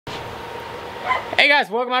Hey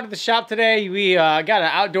guys, welcome out to the shop today. We got an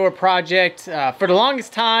outdoor project. For the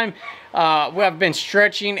longest time, I've been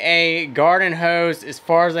stretching a garden hose as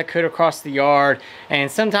far as I could across the yard,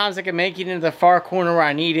 and sometimes I can make it into the far corner where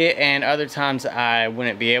I need it, and other times I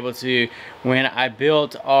wouldn't be able to. When I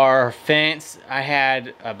built our fence, I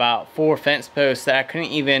had about 4 fence posts that I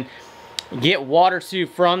couldn't even get water to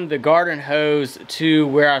from the garden hose to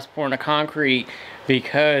where I was pouring the concrete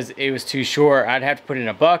because it was too short. I'd have to put in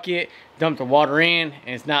a bucket, dump the water in,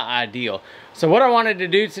 and it's not ideal. So what I wanted to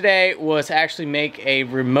do today was actually make a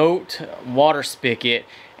remote water spigot,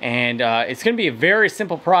 and it's going to be a very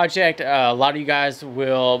simple project. A lot of you guys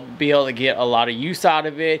will be able to get a lot of use out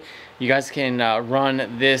of it. You guys can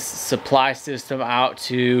run this supply system out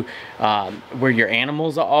to where your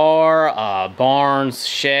animals are, barns,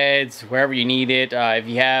 sheds, wherever you need it. If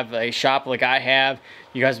you have a shop like I have,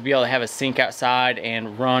 you guys will be able to have a sink outside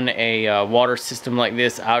and run a water system like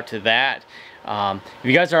this out to that. If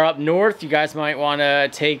you guys are up north, you guys might want to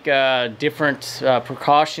take different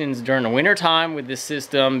precautions during the winter time with this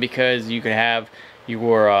system, because you could have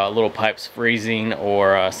your little pipes freezing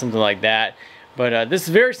or something like that. But this is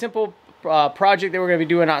a very simple project that we're going to be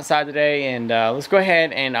doing outside today, and let's go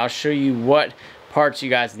ahead and I'll show you what parts you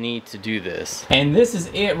guys need to do this. And this is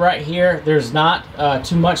it right here. There's not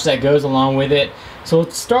too much that goes along with it. So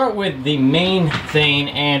let's start with the main thing,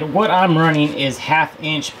 and what I'm running is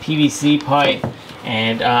 1/2-inch PVC pipe,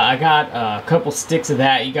 and I got a couple sticks of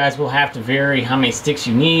that. You guys will have to vary how many sticks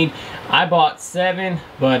you need. I bought 7,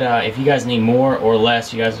 but if you guys need more or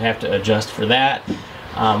less, you guys have to adjust for that.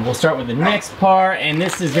 We'll start with the next part, and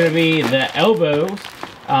this is going to be the elbows.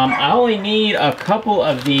 I only need a couple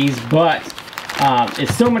of these, but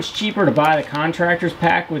it's so much cheaper to buy the contractor's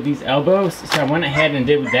pack with these elbows, so I went ahead and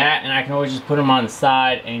did that, and I can always just put them on the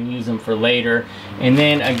side and use them for later. And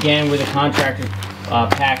then again with the contractor's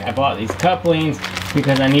pack, I bought these couplings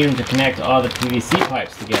because I need them to connect all the PVC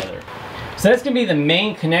pipes together. So that's going to be the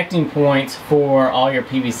main connecting points for all your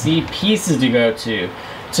PVC pieces to go to.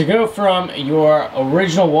 To go from your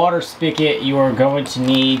original water spigot, you are going to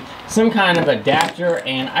need some kind of adapter,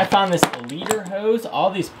 and I found this leader hose. All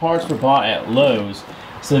these parts were bought at Lowe's.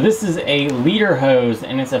 So this is a leader hose,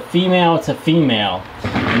 and it's a female to female.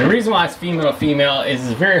 And the reason why it's female to female is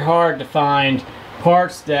it's very hard to find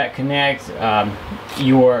parts that connect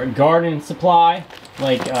your garden supply,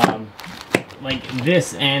 like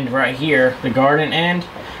this end right here, the garden end,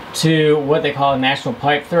 to what they call a national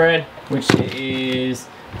pipe thread, which is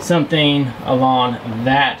something along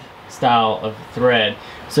that style of thread.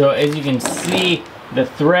 So as you can see, the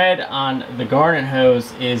thread on the garden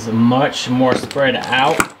hose is much more spread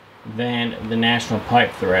out than the national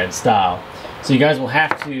pipe thread style. So you guys will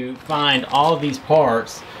have to find all of these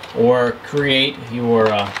parts or create your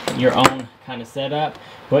own kind of setup.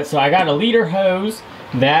 But so I got a leader hose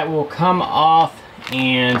that will come off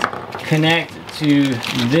and connect to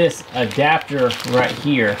this adapter right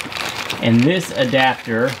here. And this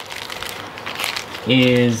adapter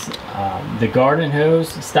is the garden hose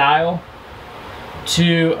style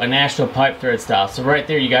to a national pipe thread style. So right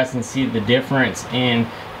there you guys can see the difference in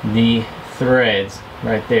the threads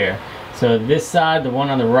right there. So this side, the one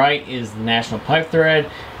on the right, is the national pipe thread,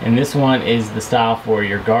 and this one is the style for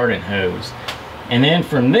your garden hose. And then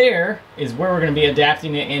from there is where we're going to be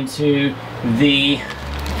adapting it into the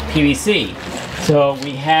PVC. So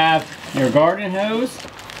we have your garden hose,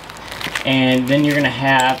 and then you're going to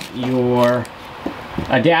have your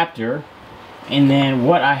adapter, and then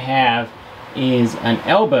what I have is an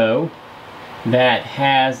elbow that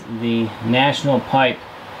has the national pipe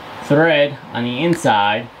thread on the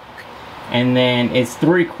inside, and then it's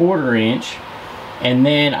 3/4 inch, and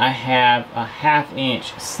then I have a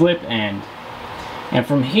 1/2-inch slip end. And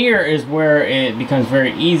from here is where it becomes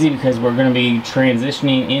very easy, because we're going to be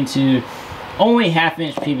transitioning into only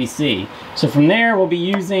 1/2-inch PVC. So from there we'll be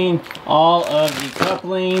using all of the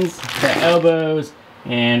couplings, the elbows,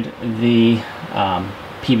 and the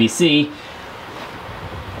PVC.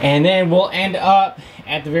 And then we'll end up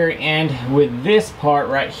at the very end with this part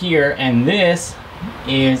right here, and this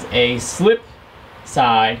is a slip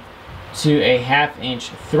side to a 1/2-inch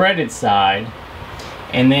threaded side.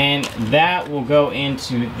 And then that will go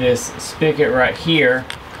into this spigot right here,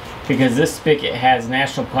 because this spigot has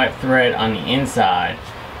national pipe thread on the inside.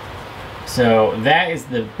 So that is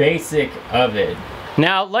the basic of it.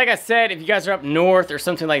 Now, like I said, if you guys are up north or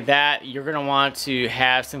something like that, you're going to want to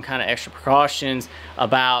have some kind of extra precautions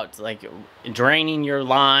about like draining your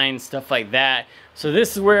lines, stuff like that. So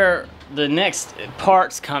this is where the next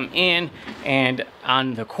parts come in, and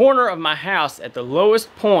on the corner of my house at the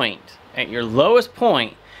lowest point, at your lowest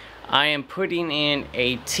point, I am putting in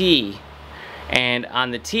a T. And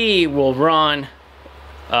on the T we'll run,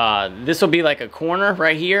 this will be like a corner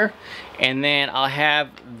right here, and then I'll have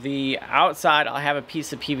the outside, I'll have a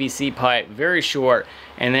piece of PVC pipe, very short,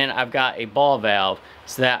 and then I've got a ball valve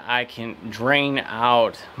so that I can drain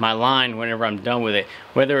out my line whenever I'm done with it.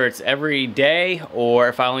 Whether it's every day or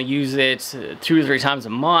if I only use it 2 or 3 times a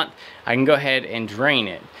month, I can go ahead and drain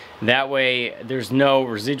it. That way there's no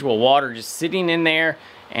residual water just sitting in there,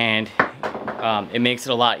 and it makes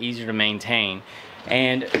it a lot easier to maintain.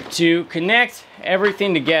 And to connect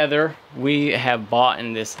everything together, we have bought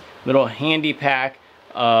in this little handy pack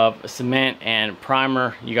of cement and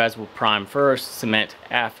primer. You guys will prime first, cement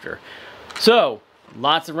after. So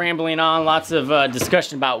lots of rambling on, lots of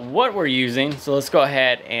discussion about what we're using, so let's go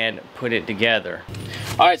ahead and put it together.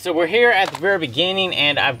 All right, so we're here at the very beginning,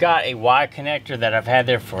 and I've got a Y connector that I've had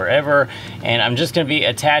there forever, and I'm just going to be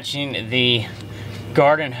attaching the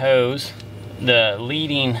garden hose, the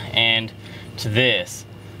leading end, to this.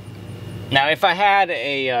 Now if I had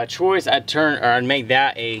a choice, I'd make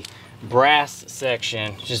that a brass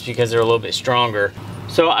section just because they're a little bit stronger.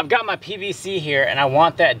 So I've got my PVC here, and I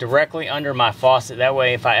want that directly under my faucet. That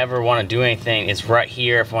way if I ever want to do anything, it's right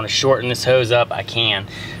here. If I want to shorten this hose up, I can.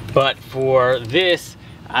 But for this,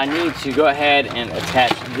 I need to go ahead and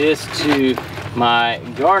attach this to my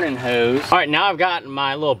garden hose. All right, now I've got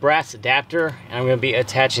my little brass adapter, and I'm going to be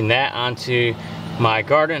attaching that onto my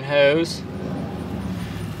garden hose.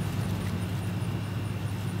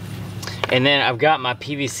 And then I've got my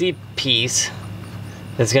PVC piece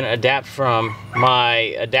that's going to adapt from my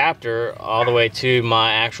adapter all the way to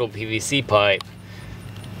my actual PVC pipe.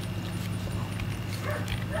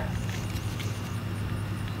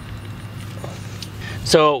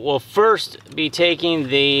 So we'll first be taking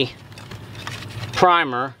the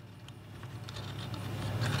primer,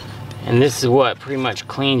 and this is what pretty much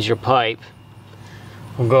cleans your pipe.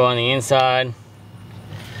 We'll go on the inside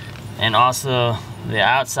and also the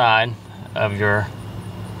outside of your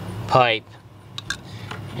pipe,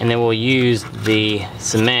 and then we'll use the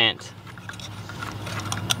cement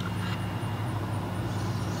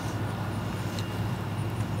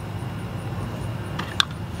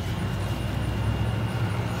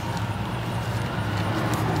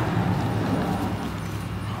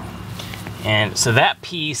and so that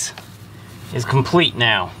piece is complete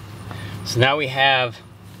now. So now we have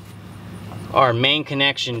our main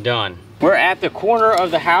connection done. We're at the corner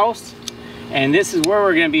of the house, and this is where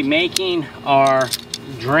we're going to be making our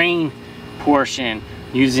drain portion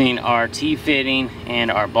using our T-fitting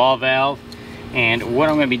and our ball valve. And what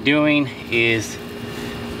I'm going to be doing is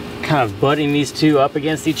kind of butting these two up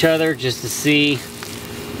against each other just to see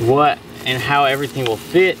what and how everything will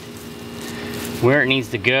fit, where it needs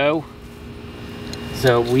to go.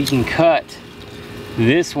 So we can cut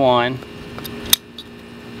this one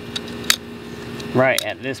right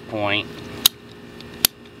at this point,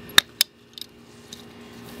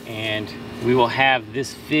 and we will have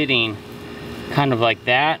this fitting kind of like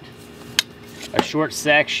that, a short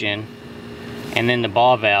section, and then the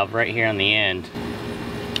ball valve right here on the end.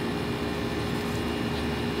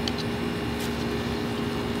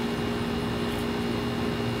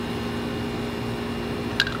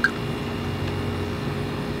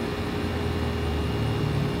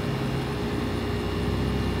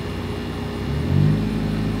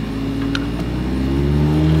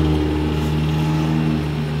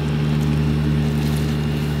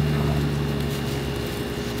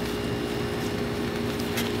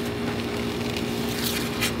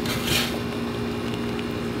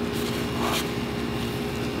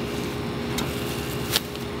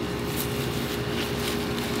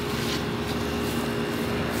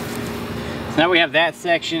 Now we have that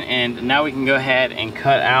section, and now we can go ahead and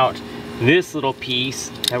cut out this little piece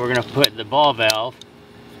that we're going to put the ball valve.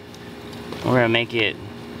 We're going to make it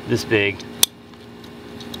this big.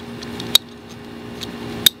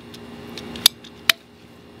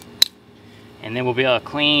 And then we'll be able to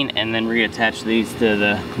clean and then reattach these to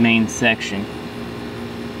the main section.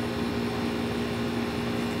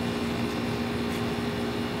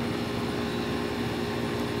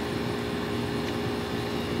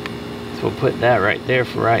 So we'll put that right there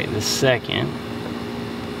for right this second.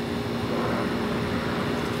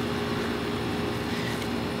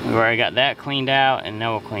 We've already got that cleaned out, and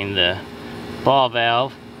now we'll clean the ball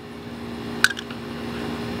valve.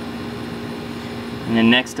 And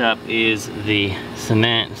then next up is the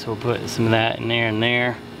cement, so we'll put some of that in there and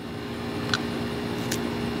there.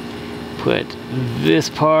 Put this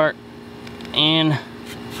part in.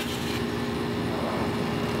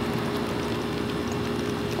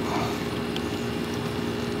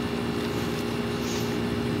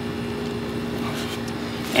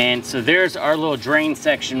 And so there's our little drain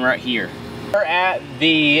section right here. We're at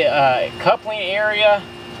the coupling area,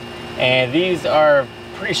 and these are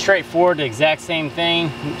pretty straightforward, the exact same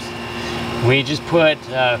thing. Oops. We just put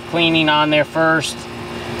cleaning on there first,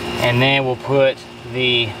 and then we'll put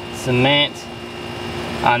the cement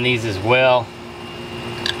on these as well,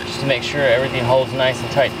 just to make sure everything holds nice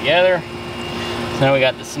and tight together. So now we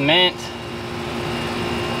got the cement.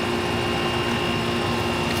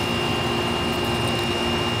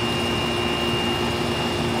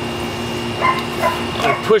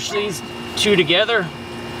 We'll push these two together,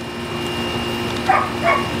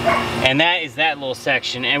 and that is that little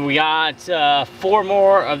section. And we got 4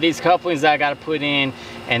 more of these couplings that I got to put in,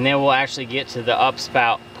 and then we'll actually get to the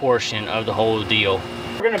upspout portion of the whole deal.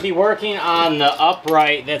 We're going to be working on the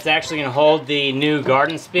upright that's actually going to hold the new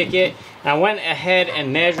garden spigot. And I went ahead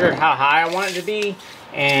and measured how high I want it to be,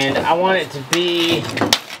 and I want it to be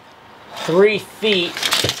 3 feet.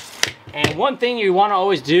 And one thing you want to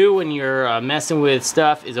always do when you're messing with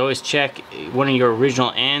stuff is always check one of your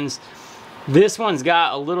original ends. This one's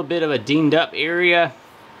got a little bit of a dinged up area,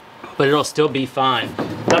 but it'll still be fine.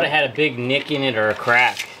 Thought it had a big nick in it or a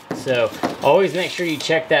crack. So always make sure you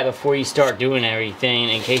check that before you start doing everything,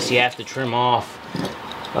 in case you have to trim off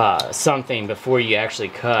something before you actually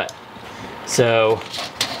cut. So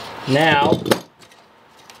now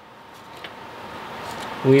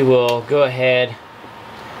we will go ahead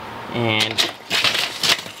and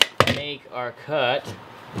make our cut.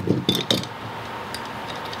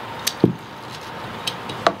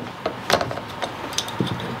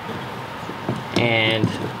 And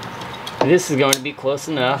this is going to be close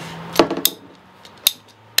enough.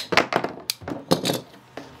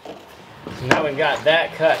 So now we've got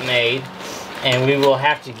that cut made, and we will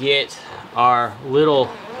have to get our little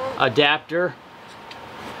adapter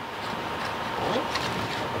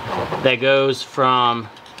that goes from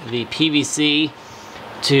the PVC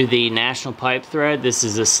to the national pipe thread. This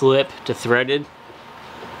is a slip to threaded.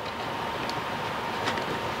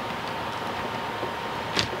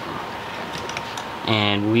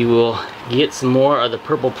 And we will get some more of the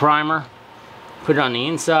purple primer, put it on the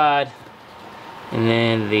inside, and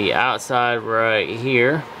then the outside right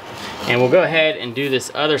here. And we'll go ahead and do this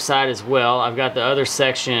other side as well. I've got the other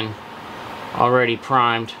section already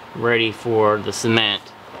primed, ready for the cement.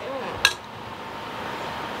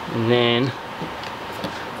 And then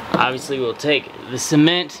obviously we'll take the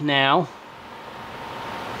cement now,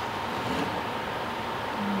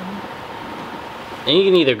 and you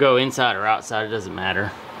can either go inside or outside, it doesn't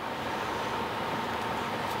matter.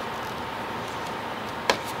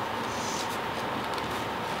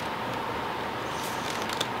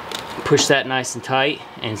 Push that nice and tight,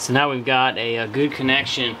 and so now we've got a good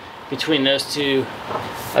connection between those two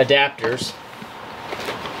adapters.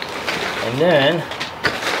 And then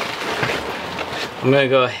I'm going to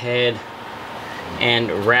go ahead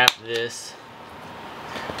and wrap this.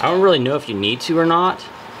 I don't really know if you need to or not,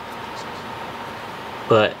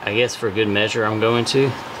 but I guess for good measure I'm going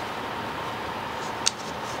to.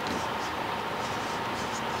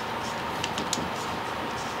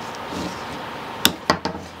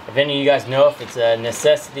 If any of you guys know if it's a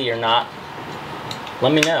necessity or not,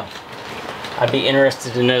 let me know. I'd be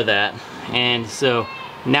interested to know that. And so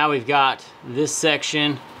now we've got this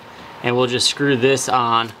section, and we'll just screw this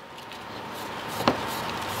on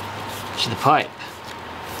to the pipe.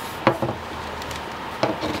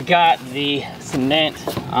 We got the cement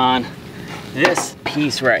on this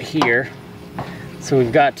piece right here, so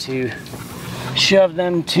we've got to shove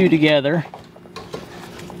them two together.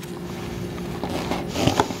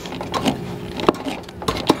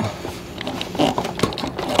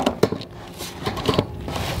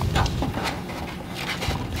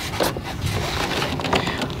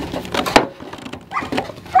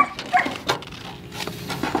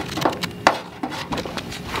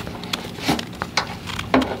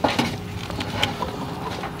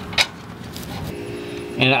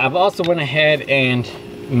 And I've also went ahead and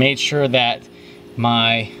made sure that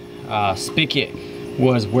my spigot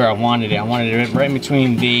was where I wanted it. I wanted it right in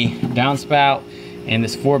between the downspout and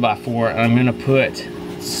this 4x4. I'm gonna put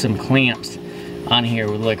some clamps on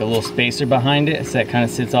here with like a little spacer behind it, so that kind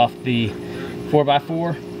of sits off the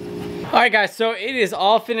 4x4. All right guys, so it is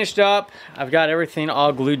all finished up. I've got everything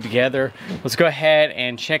all glued together. Let's go ahead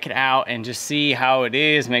and check it out and just see how it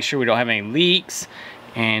is, make sure we don't have any leaks,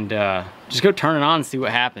 and just go turn it on and see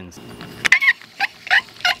what happens.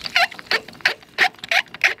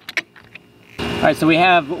 All right, so we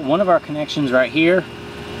have one of our connections right here,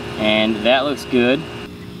 and that looks good.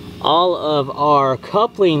 All of our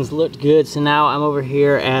couplings looked good, so now I'm over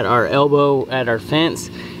here at our elbow at our fence,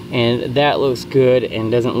 and that looks good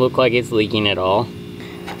and doesn't look like it's leaking at all.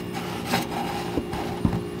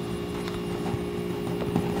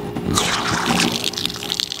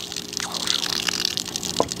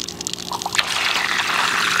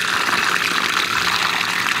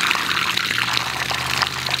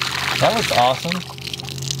 That looks awesome.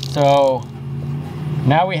 So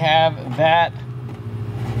now we have that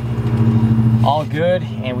all good,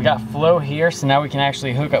 and we got flow here, so now we can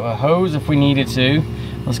actually hook up a hose if we needed to.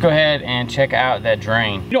 Let's go ahead and check out that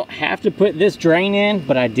drain. You don't have to put this drain in,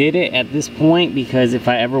 but I did it at this point because if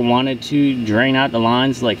I ever wanted to drain out the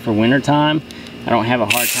lines, like for winter time, I don't have a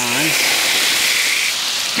hard time.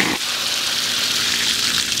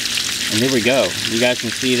 And there we go. You guys can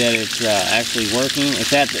see that it's actually working.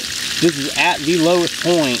 It's at this is at the lowest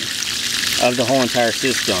point of the whole entire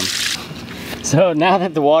system. So now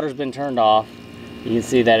that the water's been turned off, you can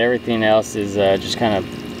see that everything else is just kind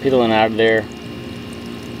of piddling out of there.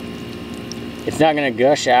 It's not going to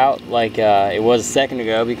gush out like it was a second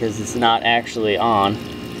ago because it's not actually on.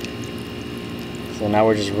 So now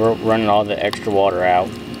we're just running all the extra water out.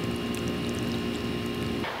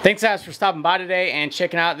 Thanks guys for stopping by today and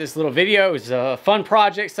checking out this little video. It was a fun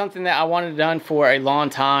project, something that I wanted done for a long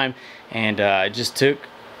time, and it just took,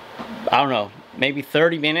 I don't know, maybe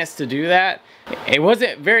 30 minutes to do that. It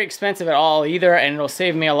wasn't very expensive at all either, and it'll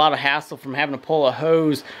save me a lot of hassle from having to pull a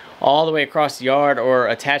hose all the way across the yard or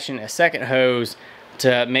attaching a second hose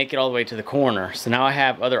to make it all the way to the corner. So now I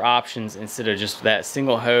have other options instead of just that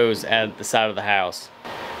single hose at the side of the house.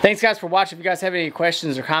 Thanks guys for watching. If you guys have any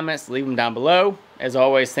questions or comments, leave them down below. As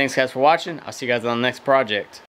always, thanks guys for watching. I'll see you guys on the next project.